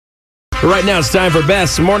Right now, it's time for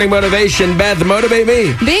Beth's Morning Motivation. Beth, motivate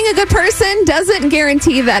me. Being a good person doesn't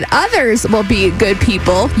guarantee that others will be good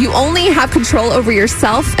people. You only have control over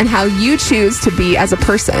yourself and how you choose to be as a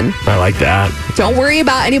person. I like that. Don't worry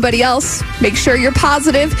about anybody else. Make sure you're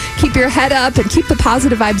positive, keep your head up, and keep the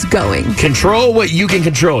positive vibes going. Control what you can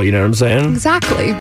control, you know what I'm saying? Exactly.